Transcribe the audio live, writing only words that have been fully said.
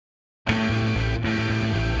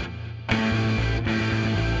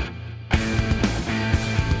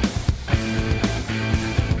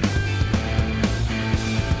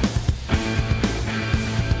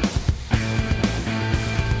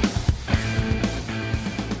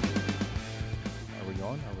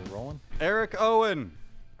Eric Owen.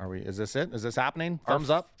 Is this it? Is this happening? Thumbs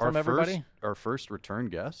up from everybody. Our first return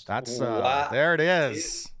guest. That's Wow. there it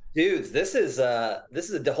is. Dudes, this is a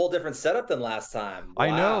whole different setup than last time.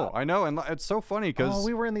 Wow. I know, and it's so funny because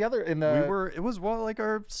we were in the other it was like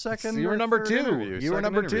our second. You were number two. Interview, you were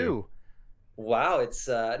number two. Wow, it's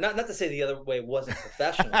not to say the other way wasn't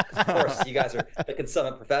professional. Of course, you guys are the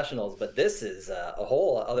consummate professionals, but this is a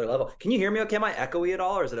whole other level. Can you hear me okay? Am I echoey at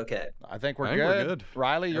all, or is it okay? I think we're good.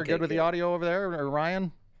 Riley, you're good with the audio over there, or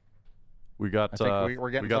Ryan? We got we're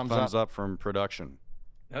getting thumbs up from production.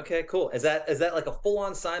 Okay, cool. Is that like a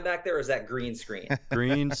full-on sign back there, or is that green screen?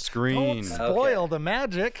 Green screen. Don't spoil the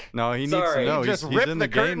magic. No, he needs to know. He's in the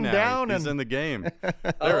game now. He's in the game.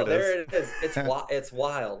 There it is. It's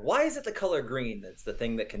wild. Why is it the color green? That's the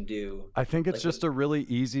thing that can do. I think it's just a really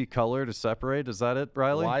easy color to separate. Is that it,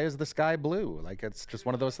 Riley? Why is the sky blue? Like, it's just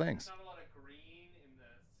one of those things.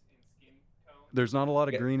 There's not a lot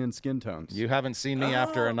of green in skin tones. You haven't seen me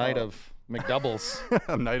after a night of McDoubles.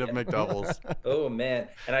 A night of McDoubles. Oh man!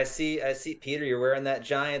 And I see Peter. You're wearing that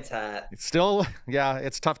Giants hat. It's still,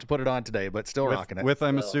 it's tough to put it on today, but still rocking it.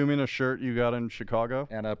 I'm assuming, a shirt you got in Chicago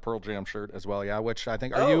and a Pearl Jam shirt as well. Yeah, which I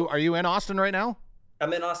think are you in Austin right now?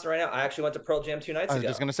 I'm in Austin right now. I actually went to Pearl Jam 2 nights ago. I was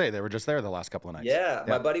just gonna say they were just there the last couple of nights. Yeah,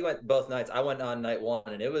 my buddy went both nights. I went on night one,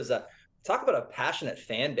 and it was talk about a passionate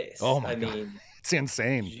fan base. Oh my God. It's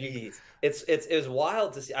insane. Jeez. It was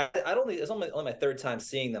wild to see. It was only my third time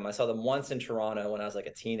seeing them. I saw them once in Toronto when I was like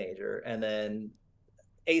a teenager, and then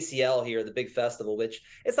ACL here, the big festival, which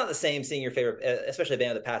it's not the same seeing your favorite, especially a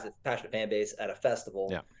band with a passionate fan base at a festival.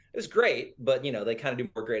 Yeah, it was great, but they kind of do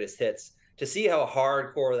more greatest hits. To see how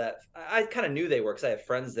hardcore that, I kind of knew they were because I have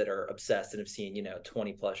friends that are obsessed and have seen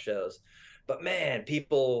 20 plus shows. But man,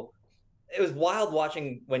 people, it was wild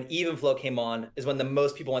watching when Even Flow came on. Is when the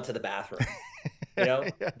most people went to the bathroom.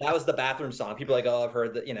 That was the bathroom song. People are like, oh, I've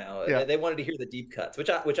heard that. They wanted to hear the deep cuts, which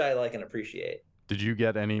I like and appreciate. Did you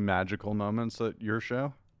get any magical moments at your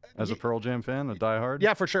show as a Pearl Jam fan, a diehard?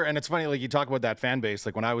 Yeah, for sure. And it's funny, like you talk about that fan base.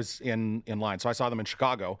 Like when I was in line, so I saw them in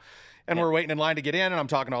Chicago, and we're waiting in line to get in, and I'm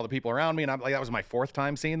talking to all the people around me, and I'm like, that was my fourth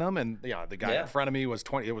time seeing them. And the guy in front of me was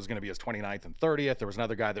 20. It was going to be his 29th and 30th. There was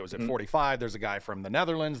another guy that was at 45. There's a guy from the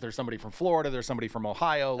Netherlands. There's somebody from Florida. There's somebody from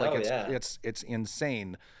Ohio. Like it's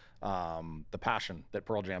insane. The passion that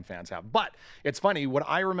Pearl Jam fans have. But it's funny, what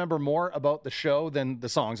I remember more about the show than the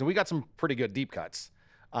songs, and we got some pretty good deep cuts.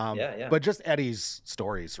 But just Eddie's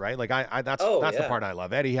stories, right? Like that's the part I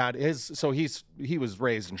love. Eddie had he was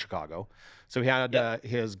raised in Chicago. So he had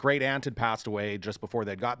his great aunt had passed away just before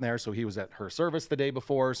they'd gotten there. So he was at her service the day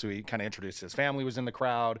before. So he kind of introduced his family, was in the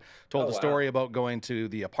crowd, told the story about going to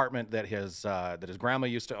the apartment that his grandma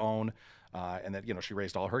used to own. And that, she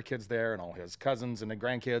raised all her kids there and all his cousins and the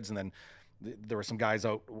grandkids. And then there were some guys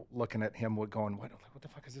out looking at him going, what the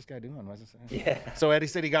fuck is this guy doing? What is this? Yeah. So Eddie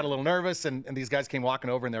said he got a little nervous and these guys came walking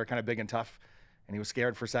over and they were kind of big and tough. And he was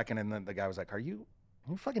scared for a second. And then the guy was like, are you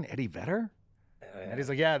fucking Eddie Vedder? And he's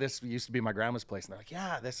like, yeah, this used to be my grandma's place. And they're like,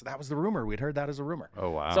 yeah, that was the rumor. We'd heard that as a rumor. Oh,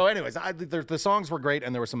 wow. So anyways, the songs were great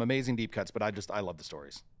and there were some amazing deep cuts, but I love the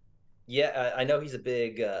stories. Yeah, I know he's a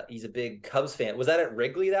big Cubs fan. Was that at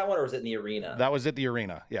Wrigley, that one, or was it in the arena? That was at the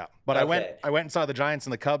arena, yeah. But I went and saw the Giants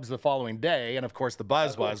and the Cubs the following day, and of course the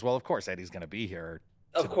buzz was, well, of course Eddie's going to be here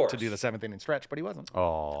to do the seventh inning stretch, but he wasn't.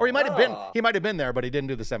 Oh. Or he might have been there, but he didn't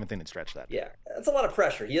do the seventh inning stretch that day. Yeah, that's a lot of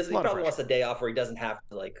pressure. He probably wants a day off where he doesn't have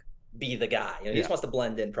to be the guy. He just wants to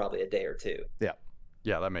blend in probably a day or two. Yeah.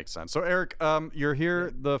 Yeah, that makes sense. So, Eric, you're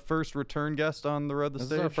here, the first return guest on the Road to the Stage.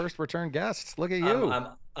 This is our first return guest. Look at you.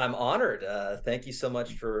 I'm honored. Thank you so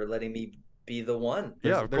much for letting me be the one.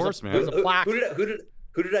 Yeah, of course, man. There's a plaque.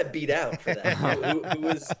 Who did I beat out for that? who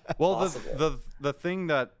was possible? The thing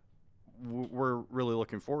that we're really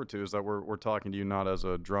looking forward to is that we're talking to you not as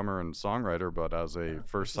a drummer and songwriter, but as a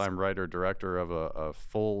first-time writer director of a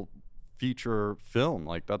full feature film.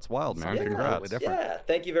 Like, that's wild, man. Congrats. Yeah,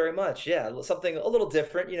 thank you very much. Yeah, something a little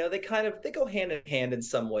different. They go hand in hand in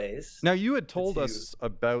some ways. Now, you had told us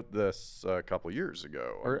about this a couple years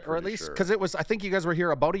ago, or at least because it was. I think you guys were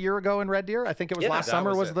here about a year ago in Red Deer. I think it was last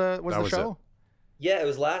summer. Was the show? Yeah, it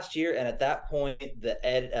was last year, and at that point,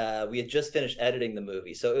 we had just finished editing the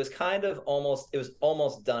movie, so it was kind of almost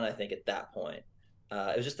done. I think at that point,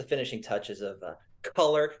 it was just the finishing touches of.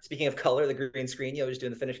 Color. Speaking of color, the green screen. Just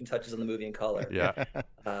doing the finishing touches on the movie in color. Yeah.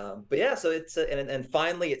 But yeah, so it's and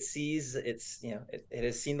finally it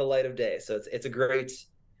has seen the light of day. So it's a great.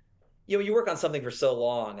 You work on something for so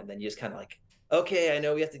long, and then you just kind of like, okay, I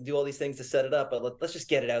know we have to do all these things to set it up, but let's just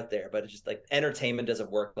get it out there. But it's just like entertainment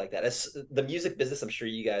doesn't work like that. The music business, I'm sure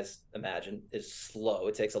you guys imagine, is slow.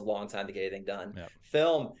 It takes a long time to get anything done. Yeah.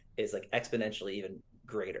 Film is like exponentially even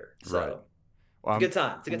greater. So Right. it's a good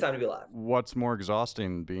time. It's a good time to be alive. What's more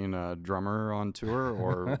exhausting, being a drummer on tour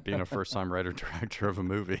or being a first-time writer-director of a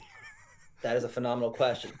movie? That is a phenomenal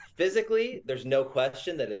question. Physically, there's no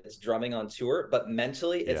question that it's drumming on tour, but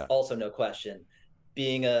mentally, it's also no question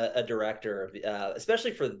being a director,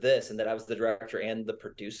 especially for this, and that I was the director and the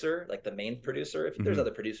producer, like the main producer. If there's other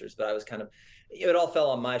producers, but I was kind of, it all fell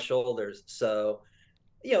on my shoulders. So,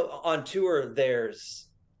 on tour, there's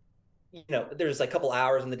like a couple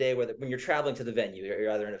hours in the day when you're traveling to the venue, you're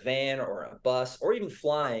either in a van or a bus or even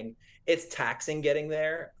flying. It's taxing getting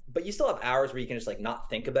there, but you still have hours where you can just like not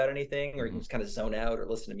think about anything, or you can just kind of zone out or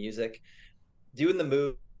listen to music. Doing the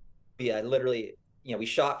movie, I literally, we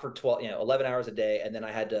shot for 11 hours a day, and then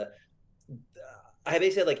I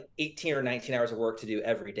basically had like 18 or 19 hours of work to do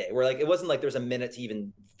every day, where like it wasn't like there's a minute to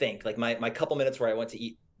even think. Like my couple minutes where I got to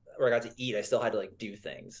eat, I still had to like do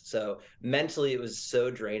things. So mentally, it was so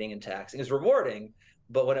draining and taxing. It was rewarding,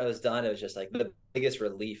 but when it was done, it was just like the biggest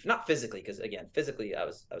relief. Not physically, because again, physically, I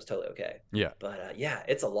was totally okay. Yeah. But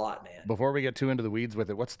it's a lot, man. Before we get too into the weeds with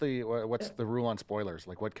it, what's the rule on spoilers?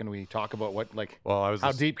 Like, what can we talk about?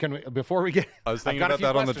 How deep can we? Before we get, I was thinking about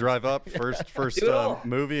that on the drive up. First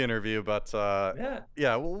movie interview, but Well,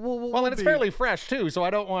 and it's fairly fresh too, so I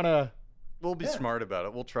don't want to. We'll be smart about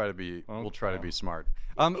it. We'll try to be. We'll try to be smart.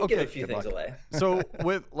 Give a few things away. So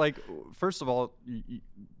with first of all,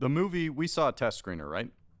 the movie, we saw a test screener,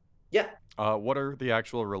 right? Yeah. What are the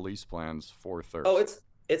actual release plans for Thirst? Oh,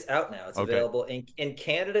 it's out now. It's available in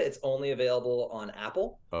Canada. It's only available on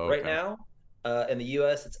Apple right now. In the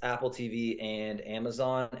US, it's Apple TV and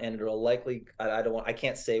Amazon, and it'll likely, I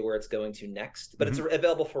can't say where it's going to next, but it's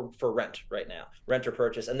available for rent right now, rent or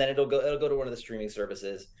purchase, and then it'll go to one of the streaming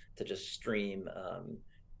services to just stream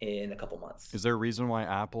in a couple months. Is there a reason why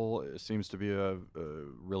Apple seems to be a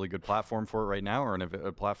really good platform for it right now, or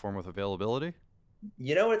a platform with availability?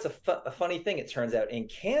 It's a funny thing. It turns out in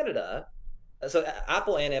Canada, so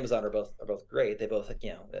Apple and Amazon are both great. They both,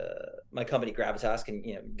 my company Gravitas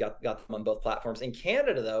got them on both platforms. In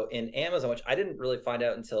Canada, though, in Amazon, which I didn't really find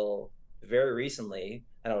out until very recently,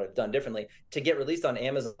 and I would have done differently, to get released on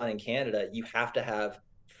Amazon in Canada, you have to have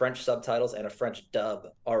French subtitles and a French dub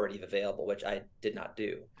already available, which I did not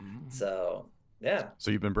do. So yeah. So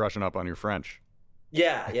you've been brushing up on your French.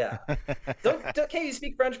 Yeah. Can you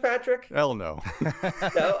speak French, Patrick? Hell no.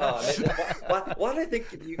 No? Why do I think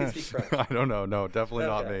you can speak French? I don't know. No, definitely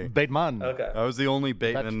not me. Bateman. Okay. I was the only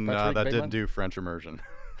Bateman that Bateman? didn't do French immersion,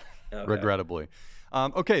 regrettably.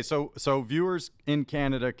 So viewers in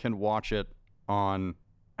Canada can watch it on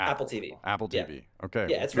Apple TV. Apple TV. Yeah. Okay.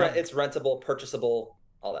 Yeah, it's rentable, purchasable,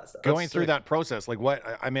 all that stuff. Going through that process,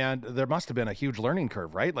 there must have been a huge learning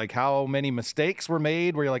curve, right? Like how many mistakes were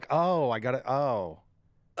made where you're like, oh,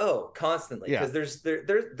 constantly. Because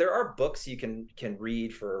there are books you can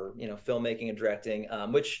read for, filmmaking and directing,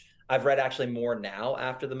 which I've read actually more now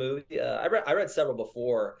after the movie. I read several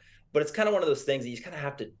before, but it's kind of one of those things that you just kind of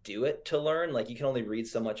have to do it to learn. Like you can only read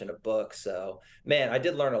so much in a book. So man, I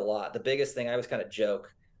did learn a lot. The biggest thing, I always kind of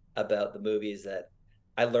joke about the movie, is that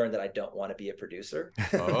I learned that I don't want to be a producer.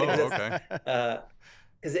 Okay.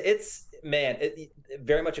 Because it's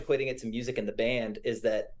very much equating it to music and the band, is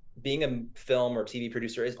that being a film or TV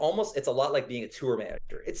producer it's a lot like being a tour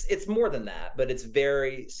manager. It's more than that, but it's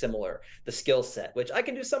very similar. The skill set, which I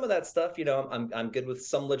can do some of that stuff. I'm good with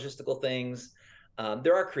some logistical things.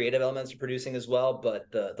 There are creative elements to producing as well,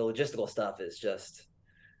 but the logistical stuff is just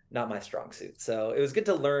not my strong suit. So it was good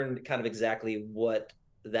to learn kind of exactly what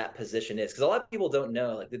that position is, because a lot of people don't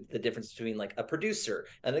know like the difference between like a producer,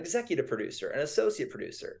 an executive producer, an associate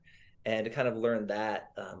producer, and to kind of learn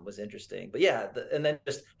that was interesting. But and then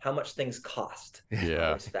just how much things cost.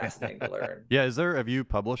 It's fascinating to learn. Have you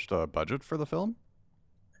published a budget for the film?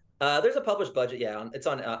 There's a published budget. It's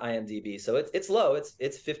on IMDb, so it's low.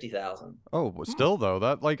 It's 50,000. Oh, but still though,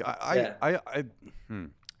 that like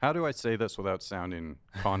how do I say this without sounding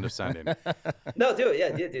condescending? No, do it. Yeah,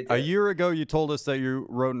 do it. A year ago, you told us that you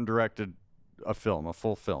wrote and directed a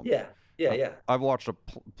full film. Yeah. I've watched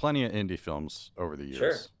plenty of indie films over the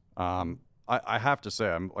years. Sure. I have to say,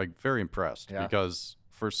 I'm like very impressed because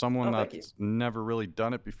for someone that's never really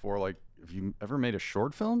done it before, like, have you ever made a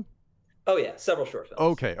short film? Oh yeah, several short films.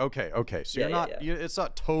 Okay. So you're not. It's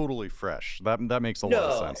not totally fresh. That makes a lot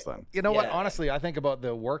of sense then. You know what? Honestly, I think about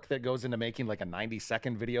the work that goes into making like a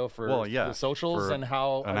 90-second video for the socials, and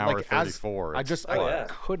how an hour 34. I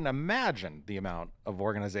couldn't imagine the amount of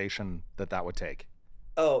organization that would take.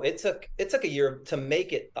 Oh, it took a year to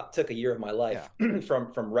make it. Took a year of my life Yeah.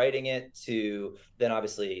 from writing it to then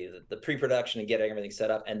obviously the pre-production and getting everything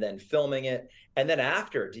set up, and then filming it, and then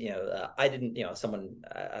after I didn't someone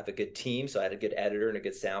I have a good team, so I had a good editor and a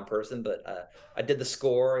good sound person, but I did the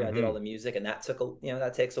score, I did all the music, and that took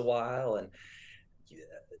that takes a while, and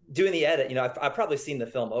doing the edit, I've probably seen the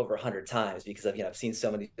film over 100 times because I've seen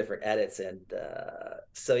so many different edits, and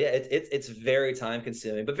so yeah, it's very time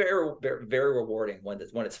consuming, but very very, very rewarding when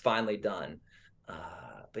it's finally done.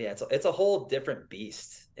 But yeah, it's a whole different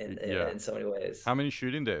beast Yeah. in so many ways. How many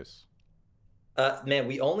shooting days? Man,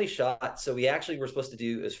 we only shot, so we actually were supposed to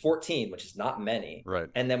do is 14, which is not many, Right.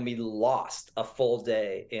 and then we lost a full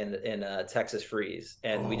day in Texas freeze,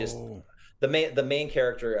 and we just the main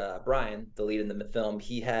character, Brian, the lead in the film,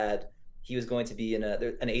 he was going to be in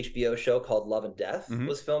an HBO show called Love and Death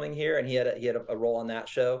was filming here, and he had a role on that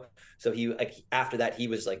show. So he after that he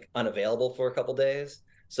was like unavailable for a couple days.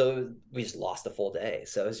 So we just lost a full day.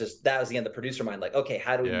 So it's just that was the end. The producer mind like, okay,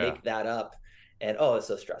 how do we make that up? And it's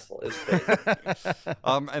so stressful. It was crazy.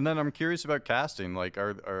 And then I'm curious about casting. Like,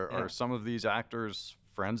 are some of these actors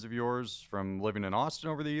friends of yours from living in Austin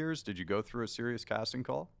over the years? Did you go through a serious casting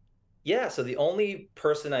call? Yeah, so the only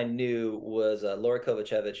person I knew was Laura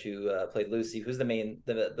Kovacevic, who played Lucy, who's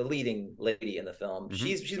the leading lady in the film.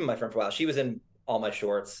 She's been my friend for a while. She was in all my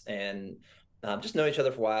shorts, and just know each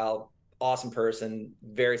other for a while. Awesome person,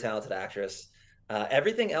 very talented actress.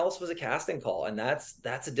 Everything else was a casting call, and that's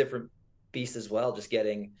a different beast as well. Just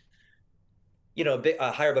getting,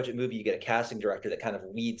 a higher budget movie, you get a casting director that kind of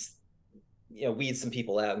weeds some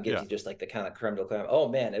people out and gives you just like the kind of creme de la creme. Oh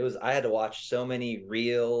man, I had to watch so many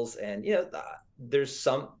reels, and there's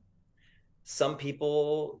some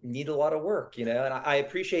people need a lot of work, and I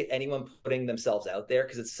appreciate anyone putting themselves out there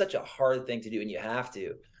because it's such a hard thing to do, and you have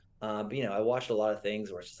to. But I watched a lot of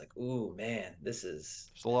things where it's just like, ooh man, this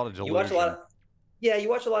is. There's a lot of delusion. You watch a lot of. Yeah, you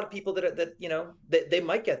watch a lot of people that they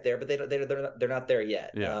might get there, but they're not there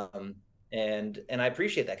yet. Yeah. And I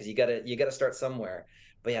appreciate that because you gotta start somewhere.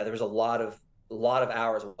 But yeah, there was a lot of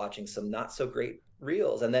hours watching some not so great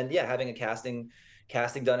reels, and then having a casting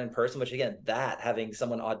done in person, which again, that having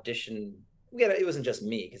someone audition, it wasn't just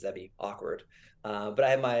me because that'd be awkward. But I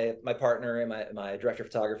had my partner and my director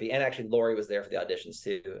of photography, and actually Lori was there for the auditions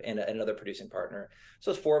too, and another producing partner.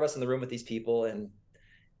 So it's four of us in the room with these people, and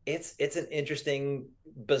it's an interesting,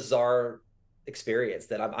 bizarre experience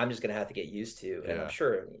that I'm just gonna have to get used to, and I'm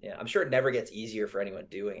sure it never gets easier for anyone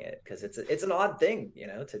doing it because it's an odd thing,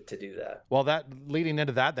 to do that. Well, that leading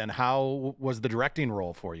into that, then how was the directing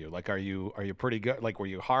role for you? Like, are you pretty good? Like, were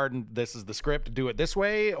you hard and this is the script, do it this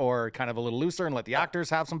way, or kind of a little looser and let the actors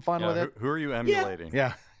have some fun with it? Who are you emulating?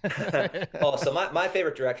 Yeah. So my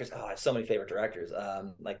favorite directors. I have so many favorite directors.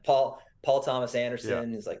 Like Paul Thomas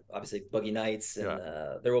Anderson is like obviously Boogie Nights and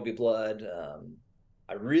There Will Be Blood.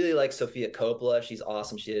 I really like Sofia Coppola. She's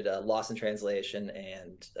awesome. She did Lost in Translation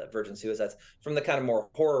and Virgin Suicides. From the kind of more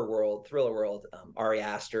horror world, thriller world, Ari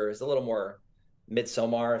Aster is a little more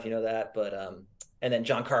Midsommar, if you know that. But and then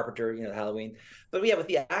John Carpenter, Halloween. But with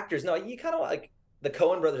the actors, no, you kind of like the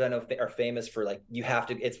Coen brothers. I know are famous for like you have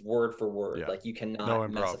to. It's word for word. Like you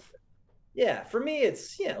cannot mess up. Yeah, for me,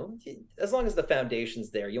 it's as long as the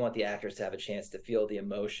foundation's there, you want the actors to have a chance to feel the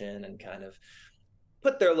emotion and kind of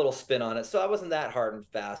put their little spin on it. So I wasn't that hard and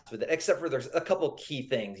fast with it, except for there's a couple key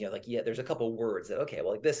things, there's a couple words that, okay,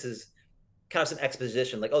 well, like this is kind of some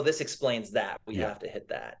exposition, like, oh, this explains that. We have to hit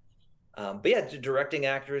that. But yeah, directing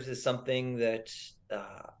actors is something that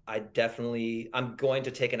I'm going to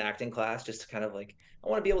take an acting class just to kind of like, I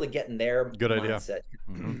want to be able to get in their mindset.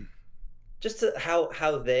 Mm-hmm. Just to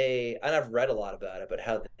how they, and I've read a lot about it, but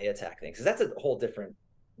how they attack things. Because that's a whole different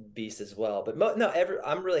beast as well. But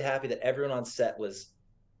I'm really happy that everyone on set was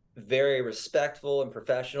very respectful and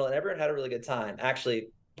professional, and everyone had a really good time. Actually,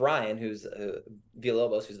 Brian, who's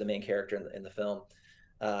Villalobos, who's the main character in the film,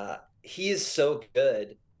 he is so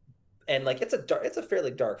good, and like it's a fairly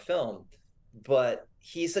dark film, but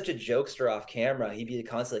he's such a jokester off camera. He'd be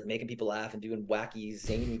constantly like making people laugh and doing wacky,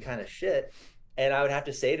 zany kind of shit, and I would have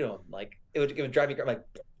to say to him like it would drive me crazy, like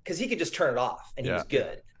because he could just turn it off and he was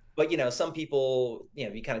good. But some people,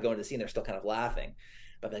 you kind of go into the scene, they're still kind of laughing.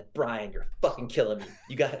 But I'm like, Brian, you're fucking killing me.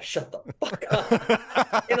 You gotta shut the fuck up.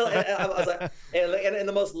 And I was like, and in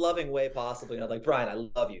the most loving way possible. Like Brian,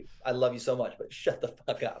 I love you so much, but shut the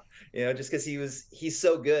fuck up. Just because he's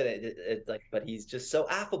so good at it, like, but he's just so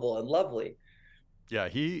affable and lovely. Yeah,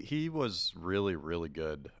 he was really, really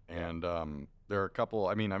good. And there are a couple.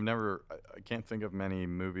 I mean, I can't think of many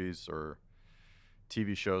movies or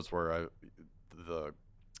TV shows where the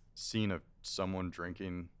scene of someone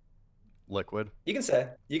drinking liquid. You can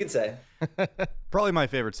say. Probably my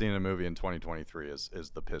favorite scene in a movie in 2023 is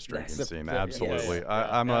the piss drinking Nice. scene. Yeah, Absolutely. yes.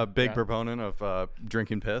 I'm a big proponent of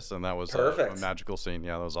drinking piss, and that was a magical scene.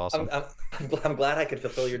 Yeah, that was awesome. I'm glad I could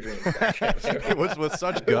fulfill your dreams. It was with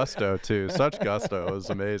such gusto too. Such gusto. It was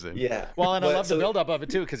amazing. Yeah. Well, and I love the buildup of it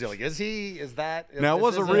too, because you're like, is that? Now, it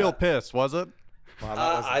was a real piss, was it?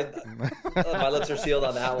 Wow, my lips are sealed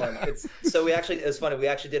on that one. It's funny. We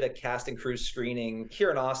actually did a cast and crew screening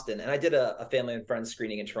here in Austin, and I did a family and friends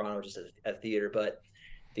screening in Toronto, just at a theater. But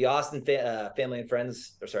the Austin family and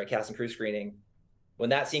friends, cast and crew screening,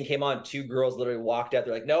 when that scene came on, 2 girls literally walked out.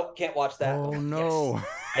 They're like, "Nope, can't watch that." Oh no! Yes.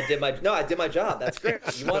 I did my job. That's great.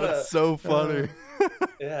 That's so funny.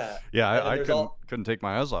 Yeah. Yeah, I couldn't take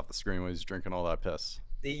my eyes off the screen when he's drinking all that piss.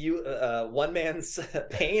 One man's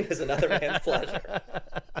pain is another man's pleasure.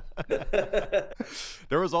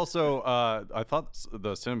 There was also I thought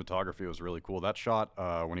the cinematography was really cool. That shot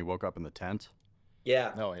when he woke up in the tent.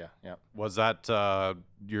 Yeah. Oh yeah. Was that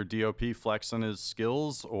your DOP flexing his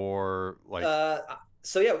skills, or like?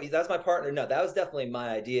 So yeah, that's my partner. No, that was definitely my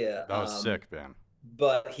idea. That was sick, man.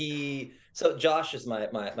 But so Josh is my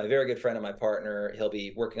very good friend and my partner. He'll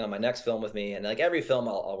be working on my next film with me, and like every film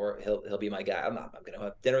I'll work, he'll be my guy. I'm going to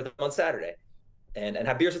have dinner with him on Saturday, and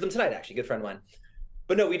have beers with him tonight. Actually, good friend of mine.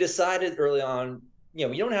 But no, we decided early on,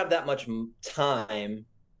 we don't have that much time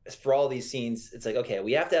for all these scenes. It's like, okay,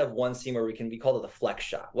 we have to have one scene where we call it the flex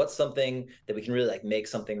shot. What's something that we can really like make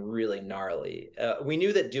something really gnarly? We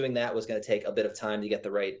knew that doing that was going to take a bit of time to get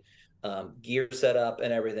the right gear set up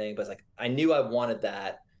and everything, but it's like I knew I wanted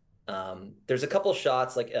that. There's a couple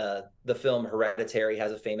shots like the film Hereditary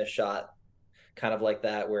has a famous shot kind of like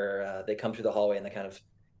that where they come through the hallway and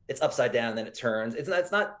it's upside down and then it turns. It's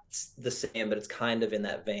not the same, but it's kind of in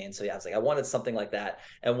that vein. So yeah, it's like I wanted something like that.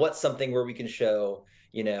 And what's something where we can show,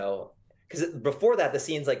 because before that the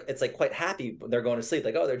scene's like it's like quite happy when they're going to sleep,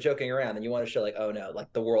 like, oh, they're joking around, and you want to show like, oh no,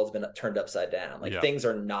 like the world's been turned upside down, like things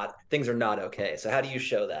are not okay. So how do you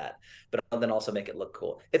show that but then also make it look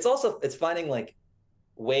cool? It's finding like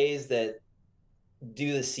ways that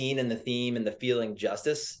do the scene and the theme and the feeling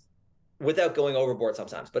justice without going overboard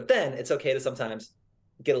sometimes, but then it's okay to sometimes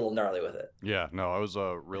get a little gnarly with it. Yeah, no, I was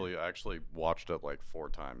I actually watched it like 4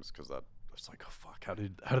 times because that was like, oh fuck, how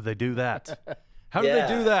did they do that? How did they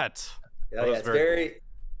do that? Yeah, it's very cool.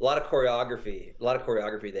 a lot of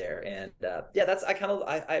choreography there, and that's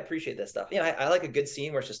I appreciate this stuff. I like a good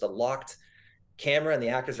scene where it's just a locked camera and the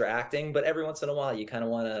actors are acting, but every once in a while you kind of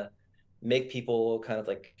want to make people kind of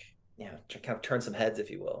like kind of turn some heads, if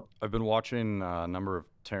you will. I've been watching a number of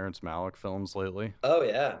Terrence Malick films lately. Oh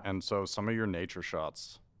yeah. And so some of your nature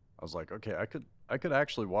shots, I was like, okay, I could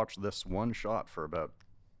actually watch this one shot for about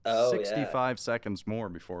 65 seconds more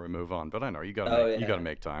before we move on. But I know you gotta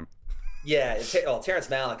make time. Yeah, Terrence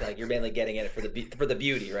Malick, like you're mainly getting in it for the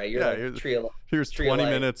beauty, right? You're here's 20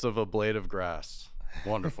 minutes of a blade of grass.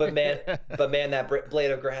 Wonderful. But man, that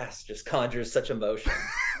blade of grass just conjures such emotion.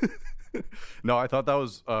 No, I thought that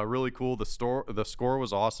was really cool. The score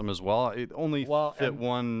was awesome as well. It only fit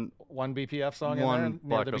one BPF song one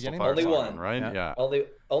Black Pistol Fire only song, one, right? Yeah.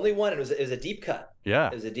 Only one. It was a deep cut. Yeah.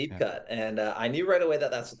 It was a deep cut, and I knew right away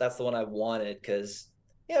that that's the one I wanted because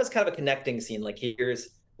it was kind of a connecting scene. Like here's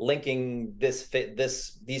linking these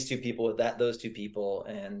 2 people with those 2 people,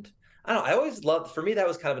 and I don't know. I always loved. For me, that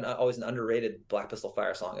was kind of always an underrated Black Pistol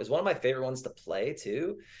Fire song. It was one of my favorite ones to play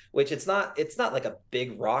too. Which it's not like a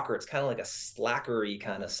big rocker. It's kind of like a slackery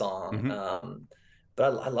kind of song. Mm-hmm.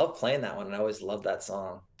 But I love playing that one, and I always loved that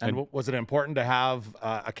song. And was it important to have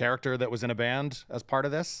a character that was in a band as part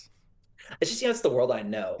of this? It's just it's the world I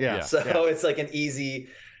know. Yeah. So it's like an easy.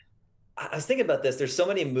 I was thinking about this. There's so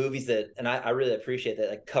many movies and I really appreciate that,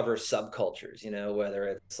 like cover subcultures. Whether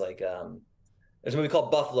it's like. There's a movie called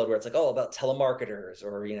Buffalo where it's like, about telemarketers,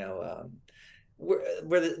 or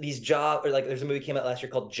these jobs, or like there's a movie came out last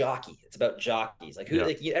year called Jockey. It's about jockeys. Like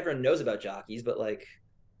everyone knows about jockeys, but like,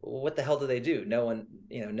 what the hell do they do? No one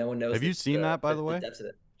knows. Have you seen that, by the way? Depths of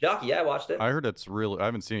it. Jockey, yeah, I watched it. I heard it's really. I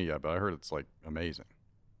haven't seen it yet, but I heard it's like amazing.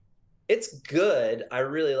 It's good. I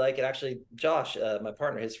really like it. Actually, Josh, my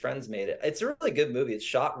partner, his friends made it. It's a really good movie. It's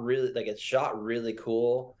shot really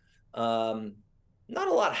cool. Not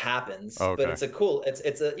a lot happens, but it's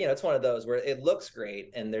it's one of those where it looks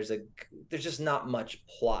great and there's just not much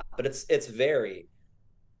plot, but it's very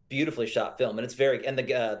beautifully shot film, and it's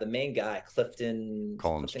the main guy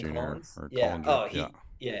Collins Jr. Collins?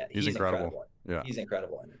 He's incredible. Yeah, he's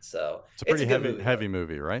incredible in it. So it's a pretty heavy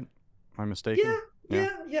movie, right? Am I mistaken? Yeah,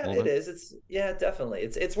 it is. It's definitely.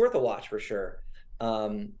 It's worth a watch for sure.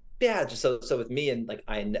 Just so with me, and like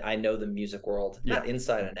I know the music world not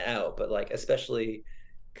inside and out, but like especially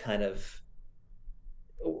kind of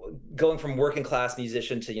going from working class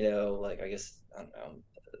musician to, like, I guess, I don't know,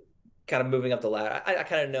 kind of moving up the ladder. I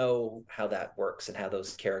kind of know how that works and how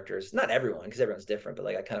those characters, not everyone, because everyone's different, but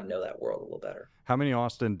like I kind of know that world a little better. How many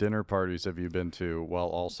Austin dinner parties have you been to while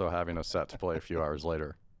also having a set to play a few hours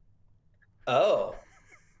later? Oh,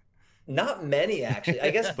 not many, actually. I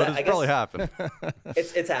guess, but it's probably happened.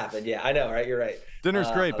 It's happened. Yeah, I know, right? You're right.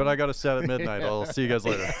 Dinner's great, but I got a set at midnight. I'll see you guys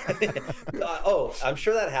later. Oh, I'm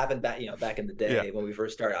sure that happened back in the day when we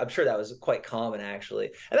first started. I'm sure that was quite common,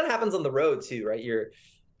 actually, and that happens on the road too, right? You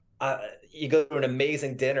go to an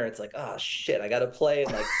amazing dinner. It's like, oh shit, I got to play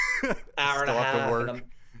in like hour and a half. And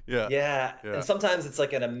yeah. And sometimes it's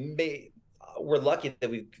like we're lucky that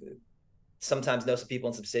we sometimes know some people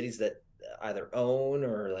in some cities that either own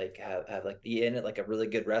or like have like be in at like a really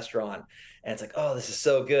good restaurant, and it's like, oh, this is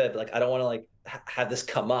so good, but like I don't want to like have this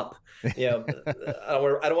come up, I don't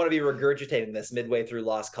want to be regurgitating this midway through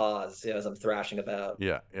Lost Cause, as I'm thrashing about.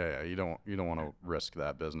 Yeah. You don't want to risk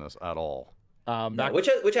that business at all. No,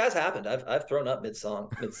 which has happened. I've thrown up mid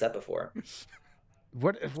set before.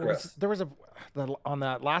 There was on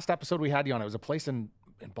that last episode we had you on, it was a place in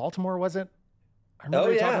Baltimore, was it? I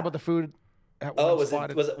remember you talking about the food. Was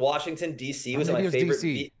it Washington D.C.? Was it my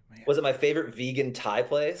favorite? Was it my favorite vegan Thai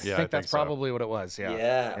place? Yeah, I think that's probably what it was.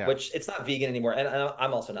 Yeah. Which it's not vegan anymore, and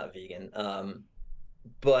I'm also not vegan.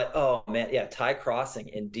 But oh man, yeah, Thai Crossing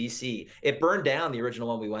in D.C. It burned down, the original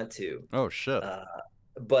one we went to. Oh shit.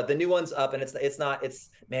 But the new one's up, and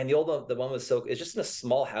the old one, the one was it's just in a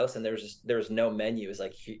small house, and there's no menu. It's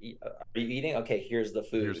like, are you eating? Okay, here's the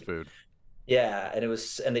food. Here's food. Yeah,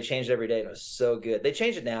 and they changed it every day, and it was so good. They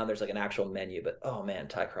changed it now, and there's like an actual menu, but oh man,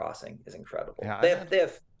 Thai Crossing is incredible. Yeah, they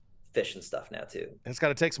have fish and stuff now too. It's got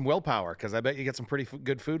to take some willpower, because I bet you get some pretty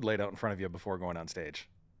good food laid out in front of you before going on stage.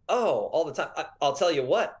 Oh, all the time. I'll tell you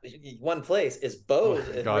what. One place is Bo's.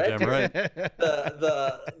 Goddamn right.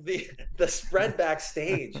 The spread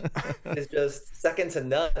backstage is just second to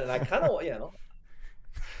none, and I kind of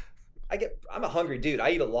I'm a hungry dude. I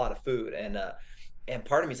eat a lot of food, and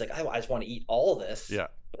part of me is like, I just want to eat all this. Yeah.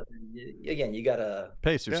 But again, you gotta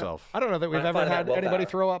pace yourself. I don't know that we've ever had anybody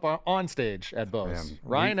throw up on stage at Bo's.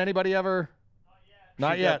 Ryan, anybody ever?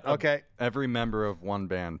 Not yet. Okay. Every member of one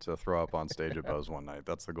band to throw up on stage at Bo's one night.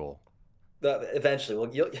 That's the goal. Eventually,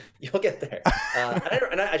 well, you'll get there.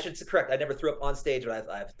 I should correct. I never threw up on stage, but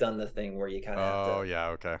I've done the thing where you kind of. Oh yeah.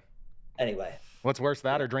 Okay. Anyway. What's worse,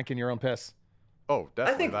 that or drinking your own piss? Oh,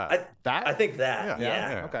 definitely I think that.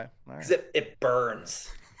 Yeah. Okay. Because it burns.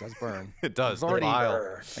 It does burn. It does. It's already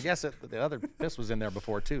I guess the other piss was in there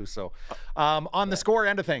before too. So, on the score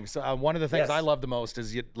end of things, one of the things I love the most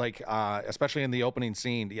is especially in the opening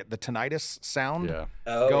scene, the tinnitus sound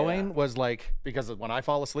was like, because when I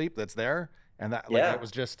fall asleep, that's there, and that it was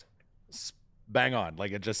just bang on,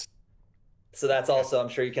 like it just. So that's also, I'm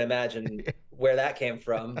sure you can imagine where that came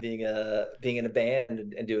from, being in a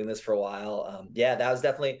band and doing this for a while. That was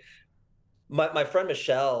definitely my friend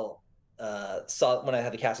Michelle saw when I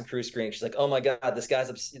had the cast and crew screen. She's like, "Oh my God, this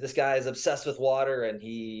guy is obsessed with water, and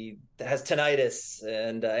he has tinnitus,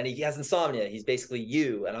 and he has insomnia. He's basically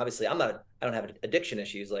you." And obviously, I don't have addiction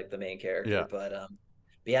issues like the main character, but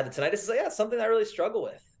the tinnitus is it's something I really struggle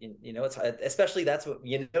with. It's especially that's what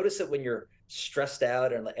you notice it when you're stressed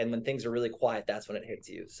out and when things are really quiet. That's when it hits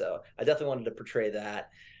you. So I definitely wanted to portray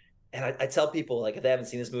that. And I tell people, like, if they haven't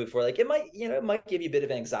seen this movie before, like it might give you a bit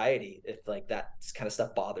of anxiety if like that kind of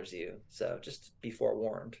stuff bothers you. So just be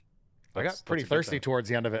forewarned. I got pretty thirsty towards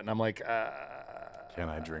the end of it, and I'm like, can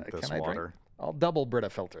I drink this water? I'll double Brita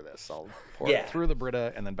filter this. I'll pour it through the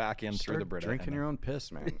Brita and then back in through the Brita. Drinking your own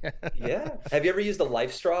piss, man. Yeah. Have you ever used a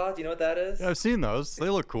Life Straw? Do you know what that is? Yeah, I've seen those. They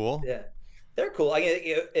look cool. Yeah. They're cool. I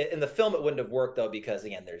mean, in the film, it wouldn't have worked though, because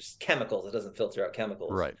again, there's chemicals. It doesn't filter out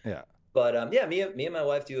chemicals. Right. Yeah. But me and my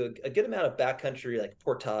wife do a good amount of backcountry, like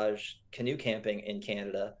portage canoe camping in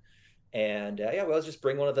Canada, and we always just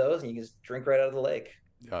bring one of those, and you can just drink right out of the lake.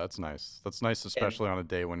 Yeah, that's nice. That's nice, especially on a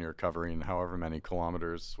day when you're covering however many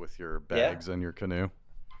kilometers with your bags and your canoe.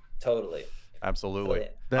 Totally. Absolutely.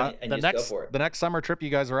 The next summer trip you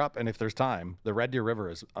guys are up, and if there's time, the Red Deer River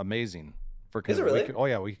is amazing for canoe. Is it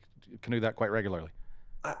really? We canoe that quite regularly.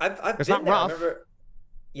 I've it's been not there. rough.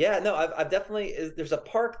 I've definitely. There's a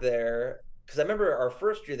park there, because I remember our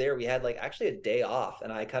first year there, we had like actually a day off,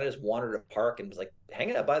 and I kind of just wandered a park and was like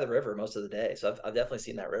hanging out by the river most of the day. So I've definitely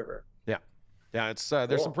seen that river. Yeah, it's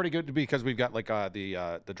there's some pretty good, because we've got like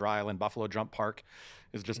the Dry Island Buffalo Jump Park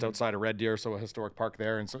is just outside of Red Deer, so a historic park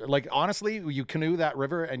there. And so, like, honestly, you canoe that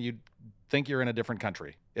river and you think you're in a different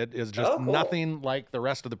country. It is just nothing like the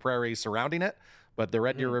rest of the prairie surrounding it, but the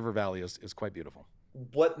Red Deer River Valley is quite beautiful.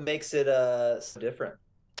 What makes it so different?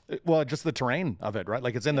 Well, just the terrain of it, right?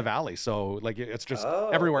 Like it's in the valley, so like it's just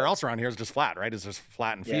everywhere else around here is just flat, right? It's just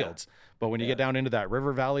flat and fields. But when you get down into that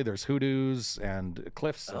river valley, there's hoodoos and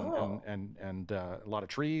cliffs and a lot of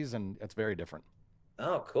trees, and it's very different.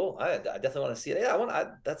 Oh, cool! I definitely want to see it. Yeah,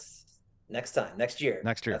 that's next year.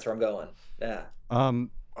 Next year, that's where I'm going. Yeah.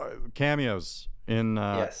 Cameos in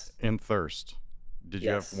Thirst. Did you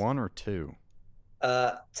have one or two?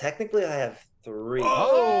 Technically, I have three.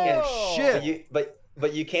 Oh, shit!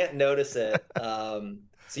 But you can't notice it. So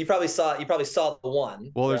you probably saw the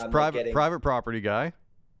one. Well, there's private property guy.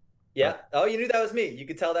 Yeah. Oh, you knew that was me. You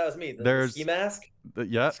could tell that was me. The ski mask.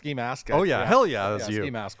 Ski mask. Oh yeah, hell yeah, that's you. Ski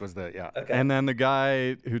mask was the Okay. And then the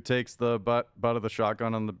guy who takes the butt of the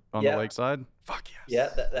shotgun on the lakeside. Fuck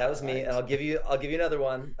yes. Yeah, that was me. And I'll give you another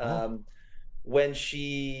one. When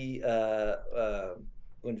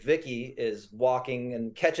when Vicky is walking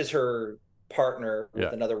and catches her partner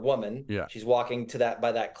with another woman, she's walking to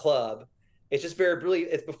by that club. It's just very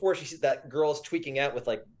brilliant. It's before she sees that girl's tweaking out with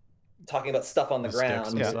like talking about stuff on the ground.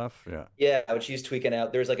 Sticks and stuff. Yeah, when she's tweaking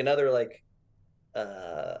out, there's like another like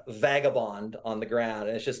vagabond on the ground,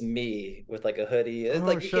 and it's just me with like a hoodie. It's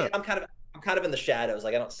I'm kind of in the shadows.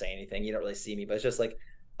 Like I don't say anything. You don't really see me, but it's just like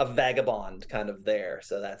a vagabond kind of there.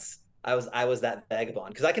 So I was that vagabond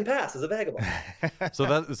because I can pass as a vagabond.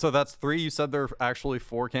 So that's three. You said there are actually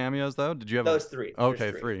 4 cameos though. Did you have those three?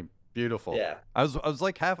 Okay, three. Beautiful. Yeah. I was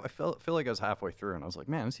like I feel like I was halfway through, and I was like,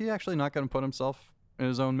 man, is he actually not going to put himself in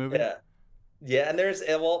his own movie? Yeah. And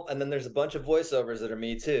then there's a bunch of voiceovers that are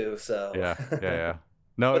me too. So yeah.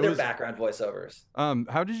 No, but they're background voiceovers.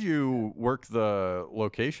 How did you work the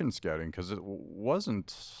location scouting? Because it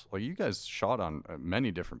wasn't like you guys shot on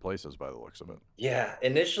many different places by the looks of it. Yeah,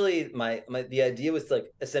 initially the idea was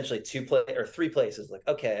like essentially 3 places. Like,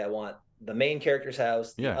 okay, I want the main character's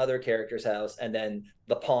house, the other character's house, and then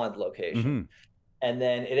the pond location. Mm-hmm. And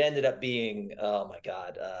then it ended up being, oh my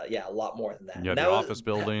god, a lot more than that. Yeah, the office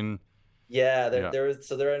building. Yeah, there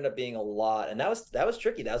ended up being a lot, and that was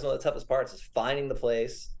tricky. That was one of the toughest parts, is finding the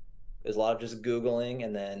place. There's a lot of just Googling,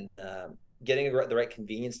 and then getting the right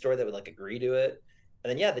convenience store that would like agree to it,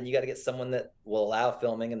 and then you got to get someone that will allow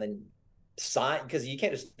filming, and then sign, because they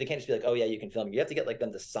can't just be like, oh yeah, you can film. You have to get like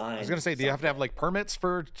them to sign. I was gonna say, do you have to have like permits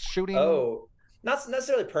for shooting? Oh, not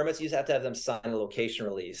necessarily permits. You just have to have them sign a location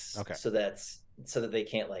release. Okay. So that they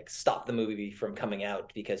can't like stop the movie from coming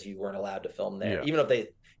out because you weren't allowed to film there, even if they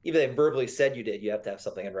verbally said you did. You have to have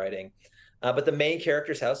something in writing. But the main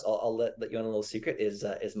character's house, I'll let you on a little secret, is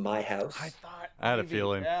my house. I had a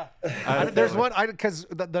feeling. Yeah. There's one, because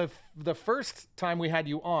the first time we had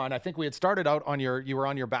you on, I think we had started out you were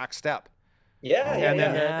on your back step. And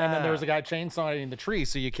then there was a guy chainsawing the tree,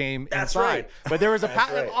 so you came That's inside. right. But there was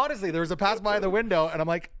honestly, there was a pass by the window, and I'm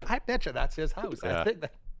like, I bet you that's his house. Yeah. I think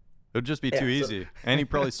that. It would just be too easy. And he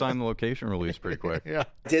probably signed the location release pretty quick. I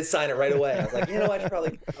did sign it right away. I was like, I should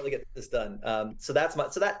probably get this done. So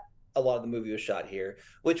that a lot of the movie was shot here,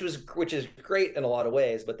 which is great in a lot of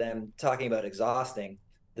ways. But then talking about exhausting,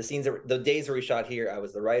 the days where we shot here, I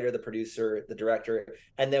was the writer, the producer, the director,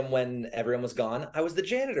 and then when everyone was gone, I was the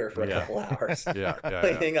janitor for a couple hours,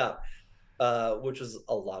 cleaning up, which was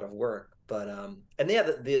a lot of work. But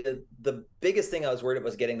the biggest thing I was worried about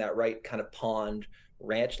was getting that right kind of pond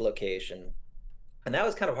ranch location, and that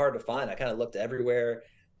was kind of hard to find. I kind of looked everywhere,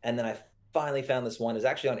 and then I finally found this one. It's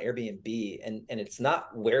actually on Airbnb, and it's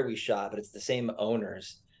not where we shot, but it's the same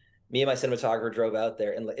owners. Me and my cinematographer drove out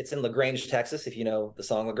there, and it's in LaGrange, Texas, if you know the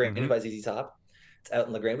song LaGrange by ZZ Top. It's out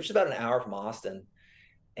in LaGrange, which is about an hour from Austin.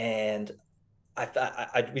 And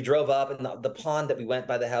we drove up, and the pond that we went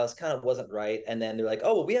by the house kind of wasn't right, and then they're like,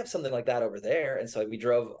 oh well, we have something like that over there. And so we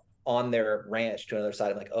drove on their ranch to another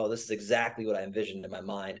side. I'm like, oh, this is exactly what I envisioned in my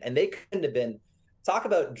mind. And they couldn't have been, talk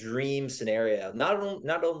about dream scenario.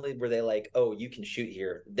 Not only were they like, oh, you can shoot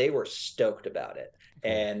here, they were stoked about it.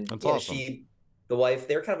 And that's awesome. The wife,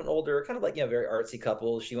 they're kind of an older, kind of like, very artsy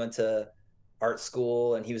couple. She went to art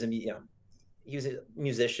school, and he was a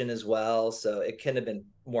musician as well. So it couldn't have been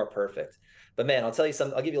more perfect. But man, I'll give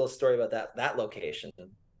you a little story about that location.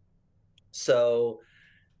 So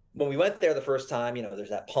when we went there the first time, there's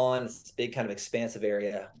that pond, this big kind of expansive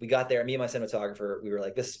area. We got there, me and my cinematographer, we were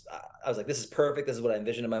like, I was like, this is perfect. This is what I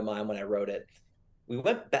envisioned in my mind when I wrote it. We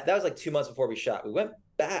went back, that was like 2 months before we shot. We went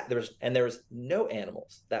back, there was no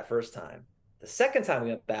animals that first time. The second time we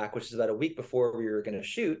went back, which is about a week before we were going to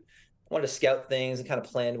shoot, I wanted to scout things and kind of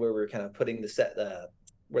plan where we were kind of putting the set,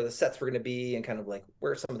 where the sets were going to be, and kind of like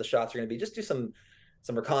where some of the shots are going to be, just do some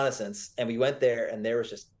reconnaissance. And we went there, and there was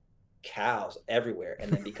just cows everywhere.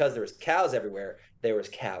 And then because there was cows everywhere, there was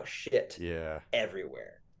cow shit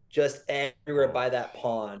everywhere, just everywhere by that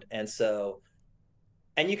pond. And so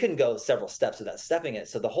and you can go several steps without stepping it.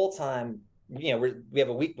 So the whole time, you know, we have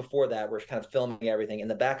a week before that, we're kind of filming everything. In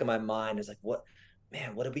the back of my mind is like, what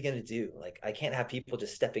are we going to do? Like, I can't have people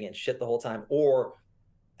just stepping in shit the whole time, or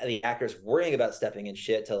the actors worrying about stepping in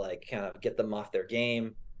shit to like kind of get them off their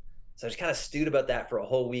game. So I just kind of stewed about that for a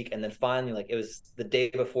whole week. And then finally, like, it was the day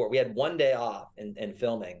before, we had one day off in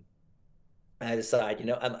filming. And I decided, you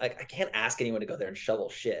know, I can't ask anyone to go there and shovel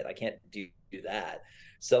shit. I can't do that.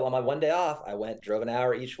 So on my one day off, I drove an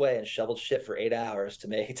hour each way and shoveled shit for 8 hours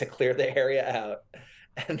to clear the area out.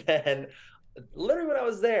 And then literally when I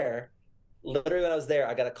was there,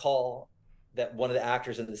 I got a call that one of the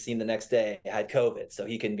actors in the scene the next day had COVID, so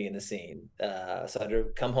he couldn't be in the scene. So I had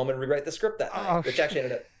to come home and rewrite the script that night, which actually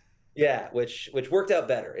ended up, which worked out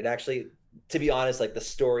better. It actually, to be honest, like the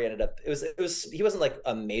story ended up, he wasn't like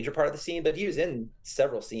a major part of the scene, but he was in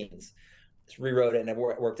several scenes. Just rewrote it and it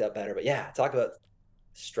worked out better. But yeah, talk about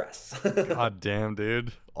stress. God damn,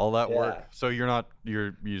 dude, all that work. So you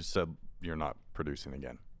said you're not producing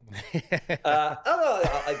again.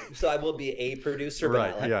 So I will be a producer,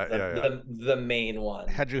 but right? The main one.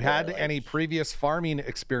 Had you had any previous farming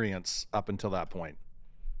experience up until that point?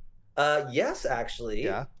 Yes, actually.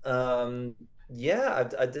 Yeah. I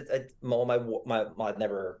did. I've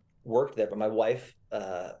never worked there, but my wife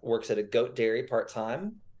works at a goat dairy part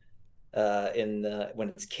time when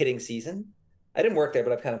it's kidding season. I didn't work there,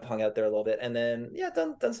 but I've kind of hung out there a little bit, and then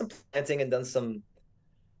done some planting and done some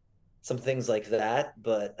things like that.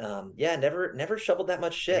 But never shoveled that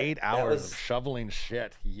much shit. 8 hours of shoveling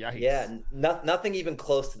shit. Yikes. Yeah, nothing even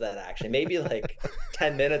close to that, actually. Maybe like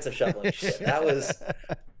 10 minutes of shoveling shit. That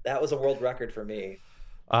was a world record for me.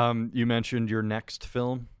 You mentioned your next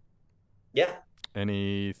film. Yeah.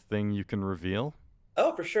 Anything you can reveal?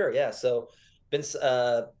 Oh, for sure. Yeah. So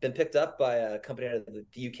been picked up by a company out of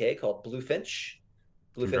the UK called Bluefinch.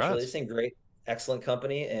 Bluefinch Releasing, great, excellent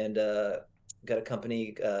company, and got a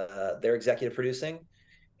company, they're executive producing,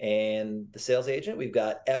 and the sales agent. We've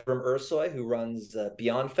got Evrim Ursoy, who runs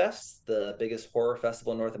Beyond Fest, the biggest horror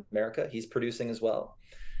festival in North America. He's producing as well.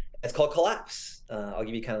 It's called Collapse. I'll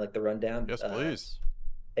give you kind of like the rundown. Yes, please.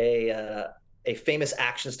 A famous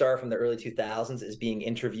action star from the early 2000s is being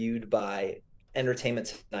interviewed by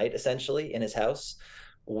Entertainment Tonight, essentially, in his house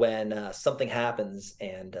when something happens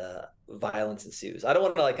and violence ensues. I don't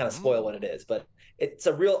want to like kind of spoil what it is, but it's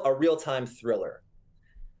a real-time thriller.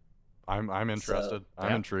 I'm interested.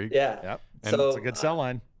 I'm intrigued. Yeah. Yep. And so it's a good sell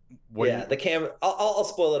line. The camera. I'll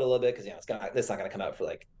spoil it a little bit because it's not going to come out for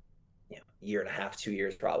like year and a half, 2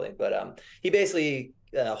 years probably. But he basically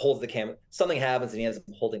holds the camera. Something happens and he ends up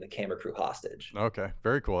holding the camera crew hostage. Okay,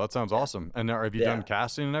 very cool. That sounds awesome. And have you done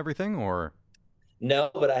casting and everything, or?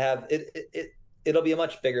 No, but I have it. It'll be a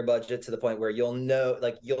much bigger budget to the point where you'll know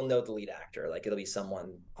the lead actor. Like it'll be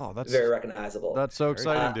someone that's very recognizable. That's so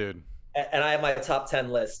exciting, dude. And I have my top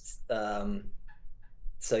 10 lists.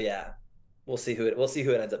 So yeah, we'll see who it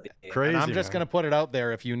ends up being. Crazy. And I'm just gonna put it out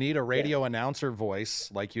there. If you need a radio announcer voice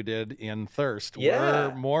like you did in Thirst,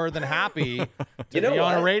 we're more than happy to be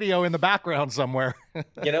on a radio in the background somewhere.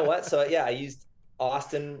 You know what? So I used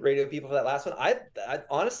Austin radio people for that last one. I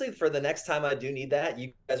honestly, for the next time I do need that,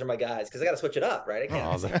 you guys are my guys, because I got to switch it up, right? I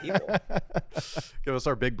can't have people. Give us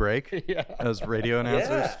our big break as radio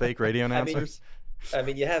announcers, fake radio announcers. I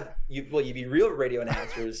mean, you be real radio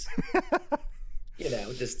announcers.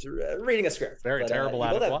 Just reading a script. Very terrible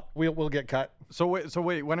at it. We'll get cut. So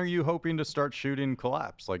wait, when are you hoping to start shooting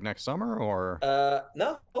Collapse? Like next summer or?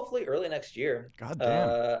 No, hopefully early next year. God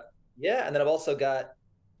damn. Yeah, and then I've also got.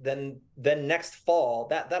 Then next fall,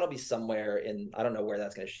 that'll be somewhere in, I don't know where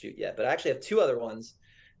that's going to shoot yet, but I actually have two other ones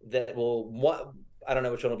that I don't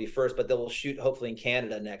know which one will be first, but they will shoot hopefully in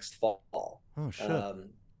Canada next fall. Oh shit.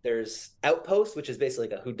 There's Outpost, which is basically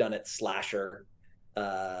like a whodunit slasher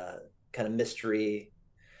kind of mystery.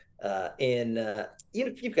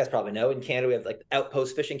 You guys probably know, in Canada we have like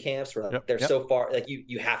outpost fishing camps where they're so far, like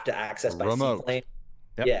you have to access by seaplane.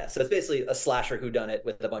 Yep. Yeah, so it's basically a slasher whodunit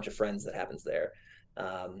with a bunch of friends that happens there.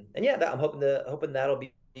 I'm hoping that'll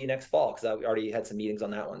be next fall, because I already had some meetings on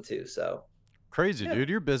that one too. So crazy, dude,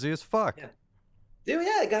 you're busy as fuck. Yeah. Dude,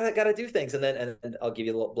 I gotta do things, and I'll give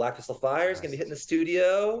you a little Black Pistol Fire. It's gonna be hitting the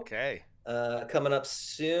studio. Okay. Coming up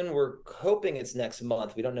soon. We're hoping it's next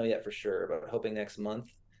month. We don't know yet for sure, but hoping next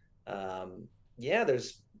month.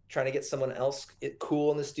 There's trying to get someone else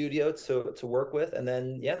cool in the studio to work with, and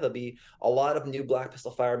then there'll be a lot of new Black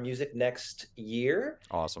Pistol Fire music next year.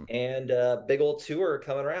 Awesome. And big old tour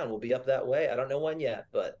coming around. We'll be up that way. I don't know when yet,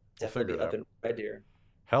 but definitely up in Red Deer.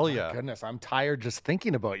 Hell yeah. My goodness, I'm tired just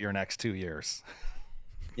thinking about your next 2 years.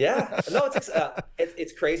 Yeah, no,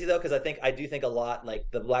 it's crazy though, because I do think a lot, like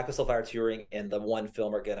the Black Whistle Fire touring and the one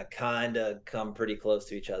film are gonna kind of come pretty close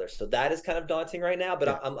to each other. So that is kind of daunting right now. But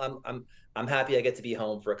Yeah. I'm happy I get to be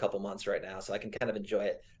home for a couple months right now, so I can kind of enjoy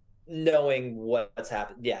it, knowing what's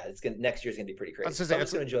happened. Yeah, next year's gonna be pretty crazy. So I'm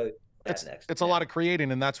just gonna enjoy that next. It's a lot of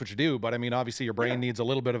creating, and that's what you do. But I mean, obviously, your brain needs a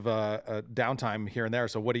little bit of a downtime here and there.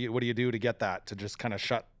 So what do you do to get that, to just kind of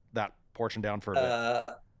shut that portion down for a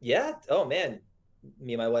bit? Yeah. Oh man,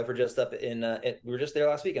 me and my wife were just up we were just there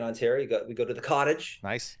last week in Ontario. We go to the cottage.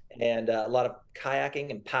 Nice. And a lot of kayaking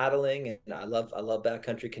and paddling, and I love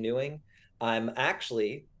backcountry canoeing. I'm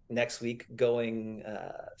actually next week going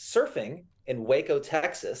surfing in Waco,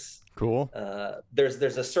 Texas. Cool. There's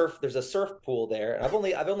a surf pool there. I've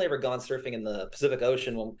only ever gone surfing in the Pacific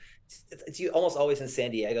Ocean. When it's almost always in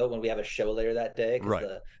San Diego when we have a show later that day. Right.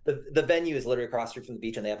 The venue is literally across the street from the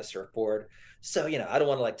beach, and they have a surfboard. So I don't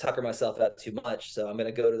want to like tucker myself out too much. So I'm going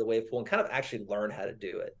to go to the wave pool and kind of actually learn how to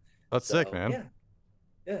do it. That's sick, man.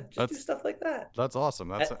 Yeah. Just do stuff like that. That's awesome.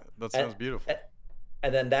 That sounds beautiful.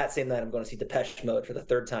 And then that same night, I'm going to see Depeche Mode for the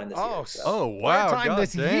third time this year. So. Oh wow! Third time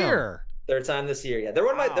this year. Third time this year. Yeah, they're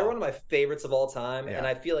one of my favorites of all time, Yeah. and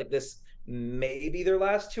I feel like this may be their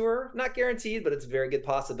last tour. Not guaranteed, but it's a very good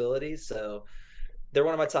possibility. So they're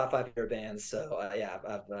one of my top 5 favorite bands. So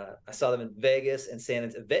I saw them in Vegas and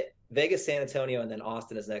Vegas, San Antonio, and then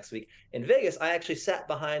Austin is next week. In Vegas, I actually sat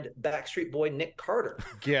behind Backstreet Boy Nick Carter.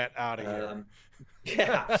 Get out of here.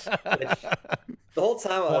 Yeah. The whole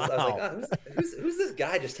time I was like, oh, who's this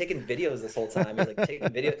guy just taking videos this whole time? He's like taking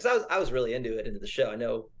videos, because I was really into the show. I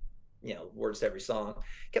know, words to every song.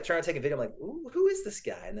 Kept trying to take a video. I'm like, ooh, who is this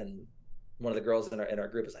guy? And then one of the girls in our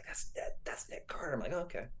group was like, that's Nick Carter. I'm like, oh,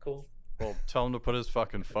 okay, cool. Well, tell him to put his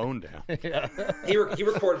fucking phone down. Yeah. He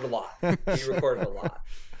recorded a lot.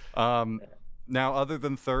 Now, other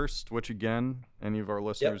than Thirst, which again, any of our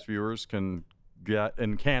listeners, viewers can get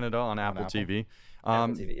in Canada on Apple TV.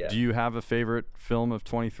 Apple TV, yeah. Do you have a favorite film of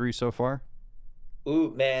 23 so far?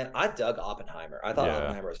 Ooh, man, I dug Oppenheimer. I thought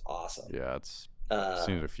Oppenheimer was awesome. Yeah, I've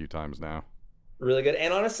seen it a few times now. Really good.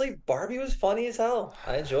 And honestly, Barbie was funny as hell.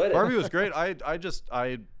 I enjoyed it. Barbie was great. I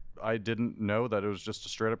didn't know that it was just a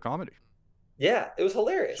straight up comedy. Yeah, it was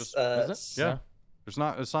hilarious. Yeah. It's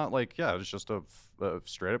not like, it's just a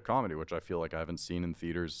straight up comedy, which I feel like I haven't seen in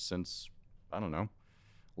theaters since, I don't know,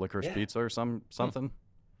 Licorice Pizza or something.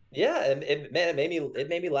 Yeah, and it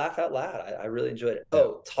made me laugh out loud. I really enjoyed it.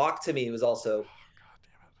 Oh, Talk to Me was also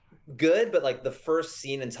good, but like the first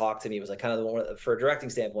scene in Talk to Me was like kind of the one where, for a directing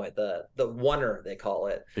standpoint, the oneer they call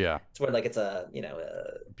it. Yeah, it's when like it's a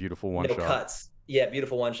beautiful one shot. Cuts. Yeah,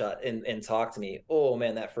 beautiful one shot in Talk to Me. Oh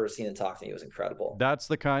man, that first scene in Talk to Me was incredible. That's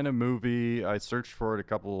the kind of movie I searched for it.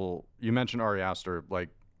 You mentioned Ari Aster. Like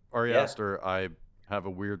Ari Aster, I have a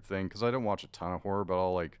weird thing because I don't watch a ton of horror, but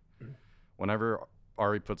I'll whenever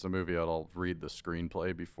Ari puts a movie out, I'll read the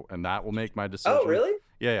screenplay before, and that will make my decision. Oh, really?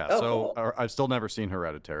 Yeah. Oh, so cool. I've still never seen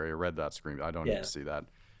Hereditary. I read that screenplay. I don't need to see that.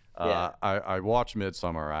 Yeah. I watched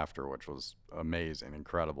Midsommar after, which was amazing,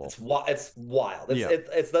 incredible. It's wild.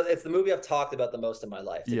 It's the movie I've talked about the most in my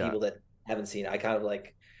life. To people that haven't seen it, I kind of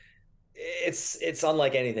like. It's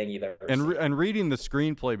unlike anything you've ever seen. And reading the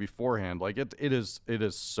screenplay beforehand, like it is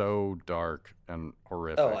so dark and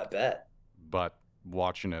horrific. Oh, I bet. But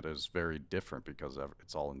watching it is very different because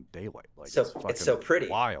it's all in daylight. Like it's so pretty,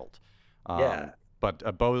 wild. But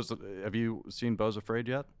have you seen Beau's Afraid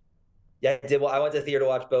yet? Yeah, I did. Well, I went to the theater to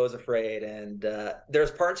watch Beau's Afraid, and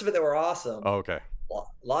there's parts of it that were awesome. Oh, okay. A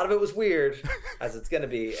lot of it was weird, as it's going to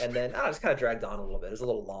be, and then I just kind of dragged on a little bit. It was a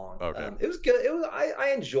little long. Okay. It was good.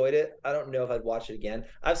 I enjoyed it. I don't know if I'd watch it again.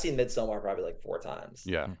 I've seen Midsommar probably like 4 times.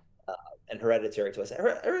 Yeah. And Hereditary twice.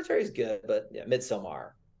 Hereditary is good, but yeah,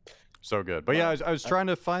 Midsommar. So good. But yeah, I was trying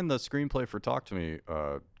to find the screenplay for Talk to Me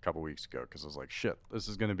a couple weeks ago because I was like, shit, this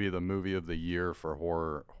is going to be the movie of the year for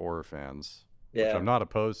horror fans. Yeah. Which I'm not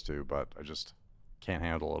opposed to, but I just can't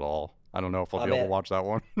handle it all. I don't know if I'll be able to watch that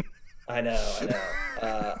one. I know.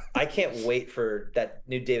 I can't wait for that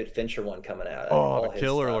new David Fincher one coming out. Oh, The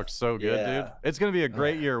Killer looks so good, dude. It's going to be a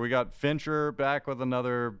great year. We got Fincher back with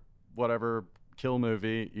another kill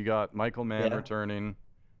movie. You got Michael Mann returning.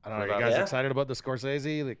 I don't know. Are you guys excited about the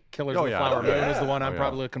Scorsese? The Killers of the Flower Moon is the one I'm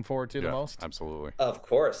probably looking forward to the most. Absolutely. Of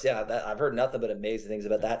course. Yeah. I've heard nothing but amazing things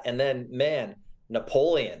about that. And then, man,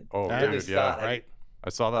 Napoleon. Oh, dude, Scott. Yeah, right. I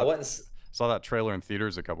saw that. Saw that trailer in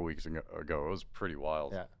theaters a couple weeks ago. It was pretty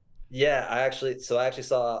wild. Yeah. I actually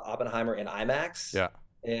saw Oppenheimer in IMAX. Yeah.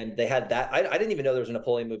 And they had that. I didn't even know there was a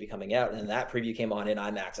Napoleon movie coming out. And then that preview came on in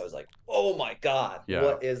IMAX. I was like, oh my God,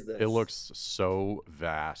 what is this? It looks so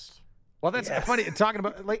vast. Well, that's funny talking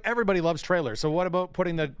about like everybody loves trailers. So what about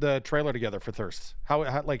putting the trailer together for Thirst? How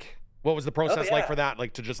like what was the process like for that?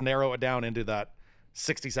 Like to just narrow it down into that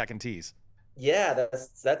 60-second tease. Yeah,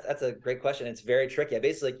 that's a great question. It's very tricky. I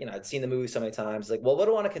basically, I'd seen the movie so many times. Like, well, what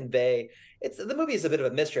do I want to convey? The movie is a bit of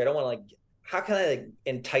a mystery. I don't want to like, how can I like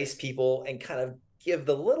entice people and kind of give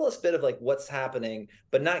the littlest bit of like what's happening,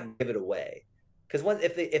 but not give it away? Because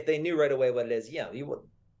if they knew right away what it is,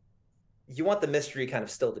 you want the mystery kind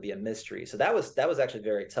of still to be a mystery. So that was actually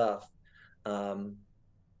very tough.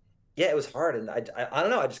 It was hard, and I don't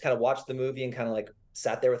know. I just kind of watched the movie and kind of like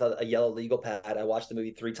sat there with a yellow legal pad. I watched the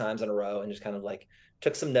movie 3 times in a row and just kind of like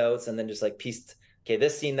took some notes and then just like pieced, okay,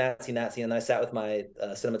 this scene, that scene, that scene. And I sat with my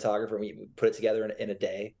cinematographer and we put it together in a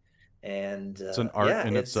day. And it's an art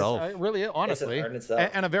in itself. It really, honestly, it's an art in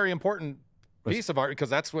itself. And a very important piece of art because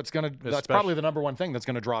that's probably the number one thing that's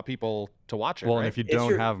going to draw people to watch it. Well, right? and if you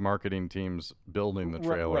don't have marketing teams building the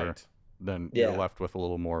trailer, then you're left with a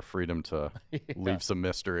little more freedom to leave some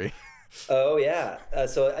mystery. Oh yeah.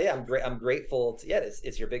 I'm grateful to,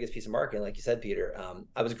 it's your biggest piece of marketing, like you said, Peter.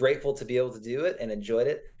 I was grateful to be able to do it and enjoyed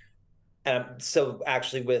it. And so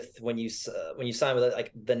actually when you sign with it,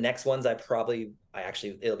 like the next ones, it'll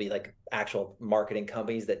be like actual marketing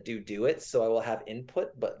companies that do it. So I will have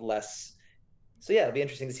input, but less. So yeah, it'll be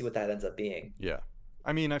interesting to see what that ends up being. Yeah.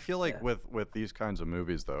 I mean, I feel like with these kinds of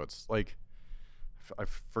movies though, it's like, I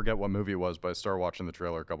forget what movie it was, but I started watching the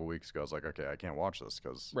trailer a couple weeks ago. I was like, okay, I can't watch this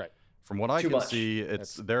because from what I can see,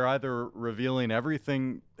 they're either revealing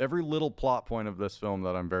every little plot point of this film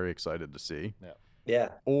that I'm very excited to see. Yeah.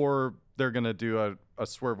 Or they're going to do a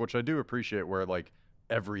swerve, which I do appreciate, where like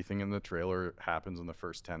everything in the trailer happens in the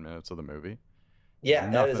first 10 minutes of the movie. Yeah,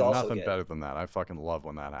 nothing, that is also nothing good. better than that. I fucking love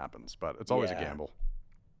when that happens, but it's always a gamble.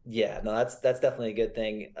 Yeah, no, that's definitely a good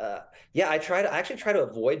thing. I actually try to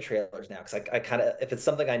avoid trailers now because I kind of, if it's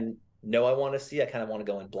something I know I want to see, I kind of want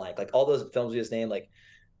to go in blank. Like all those films we just named, like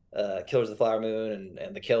Killers of the Flower Moon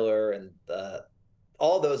and The Killer and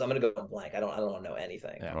all those, I'm gonna go in blank. I don't want to know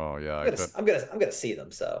anything. Yeah. Oh yeah, I'm gonna see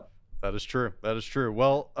them. So that is true.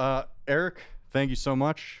 Well, Eric, thank you so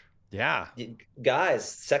much. Yeah, guys,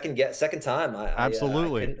 second time.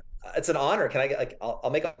 Absolutely. It's an honor. Can I get like I'll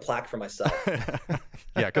make a plaque for myself.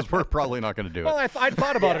 Yeah, because we're probably not going to do it. Well, I'd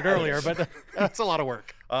thought about it earlier, but that's a lot of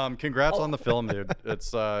work. Congrats on the film, dude.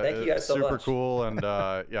 It's thank you guys so super much. cool, and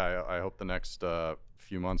I hope the next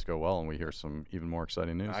few months go well and we hear some even more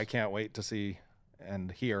exciting news. I can't wait to see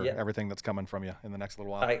and hear everything that's coming from you in the next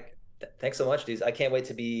little while. Thanks so much, dudes. I can't wait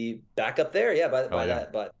to be back up there. Yeah,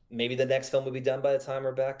 but maybe the next film will be done by the time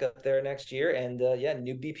we're back up there next year. And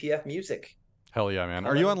new BPF music. Hell yeah, man.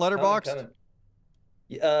 Are you on Letterboxd?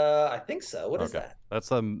 I think so. What is that? That's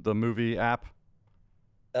the movie app.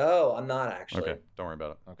 Oh, I'm not actually. Okay, don't worry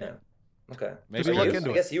about it. Okay. Yeah. Okay. Maybe look into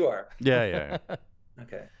it. I guess you are. Yeah.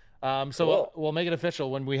 Okay. So cool. we'll make it official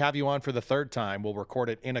when we have you on for the third time. We'll record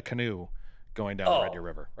it in a canoe going down the Red Deer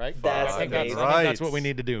River, right? I think that's what we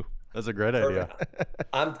need to do. That's a great idea.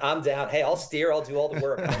 I'm down. Hey, I'll steer. I'll do all the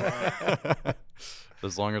work.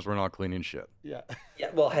 As long as we're not cleaning shit. Yeah.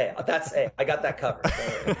 Well, hey, I got that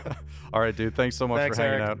covered. All right, dude. Thanks so much for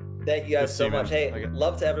hanging out. Thank you guys so much. Hey,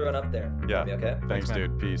 love to everyone up there. Yeah. Okay. Thanks,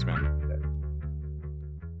 dude. Peace, man.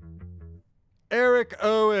 Eric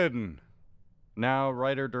Owen, now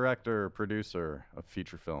writer, director, producer of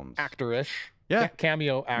feature films. Actor-ish. Yeah.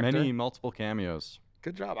 Cameo actor. Multiple cameos.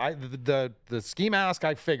 Good job. The ski mask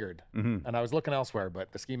I figured, and I was looking elsewhere,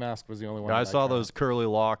 but the ski mask was the only one. I saw those curly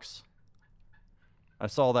locks. I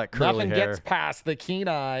saw that curly Nothing hair. gets past the keen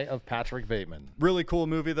eye of Patrick Bateman. Really cool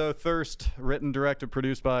movie, though. Thirst, written, directed,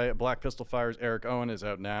 produced by Black Pistol Fire's Eric Owen, is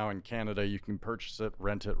out now in Canada. You can purchase it,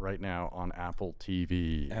 rent it right now on Apple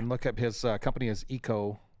TV. And look up his company is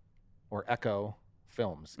Echo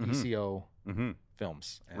Films, ECO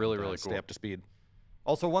Films. And, really cool. Stay up to speed.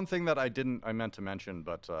 Also, one thing that I meant to mention,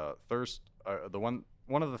 but Thirst,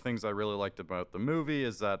 one of the things I really liked about the movie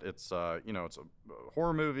is that it's it's a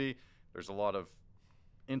horror movie. There's a lot of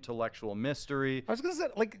intellectual mystery. I was gonna say,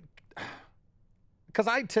 like, because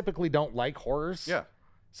I typically don't like horrors. Yeah.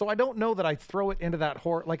 So I don't know that I throw it into that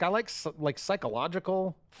horror. Like I like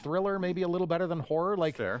psychological thriller maybe a little better than horror.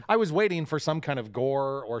 Like fair. I was waiting for some kind of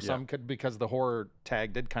gore or because the horror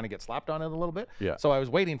tag did kind of get slapped on it a little bit. Yeah. So I was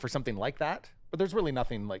waiting for something like that. But there's really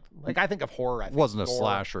nothing like I think of horror. It wasn't a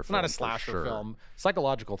slasher It's film. not a slasher film.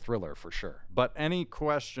 Psychological thriller for sure. But any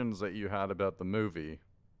questions that you had about the movie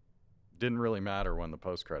didn't really matter when the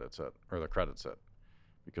post-credits hit or the credits hit,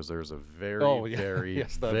 because there's a very,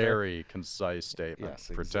 very concise statement.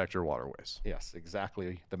 Yes, Protect your waterways. Yes,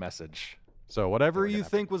 exactly the message. So whatever you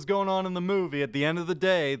think was going on in the movie, at the end of the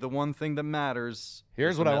day, the one thing that matters.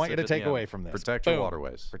 Here's what I want you to take away from this. Protect your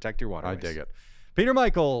waterways. Protect your waterways. I dig it. Peter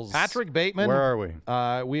Michaels. Patrick Bateman. Where are we?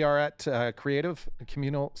 We are at Creative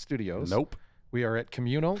Communal Studios. Nope. We are at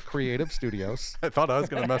Communal Creative Studios. I thought I was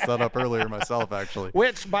going to mess that up earlier myself, actually.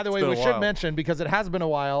 Which, by the way, we should mention, because it has been a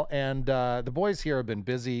while, and the boys here have been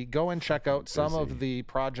busy. Go and check out some of the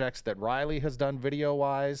projects that Riley has done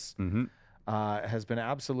video-wise. Mm-hmm. Has been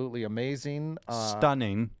absolutely amazing.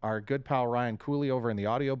 Stunning. Our good pal Ryan Cooley over in the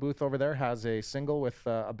audio booth over there has a single with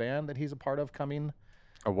a band that he's a part of coming.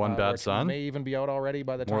 A One Bad Son? May even be out already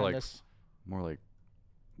by the time this.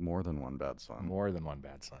 More than One Bad Son. More than One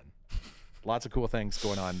Bad Son. Lots of cool things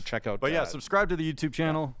going on. Check out. But subscribe to the YouTube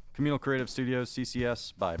channel, Communal Creative Studios,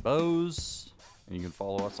 CCS by Bose. And you can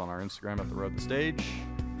follow us on our Instagram at The Road the Stage.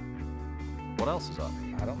 What else is up?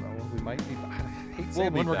 I don't know. We might be. I hate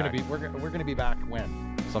saying when we're going to be. We're going to be back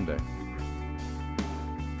when? Someday.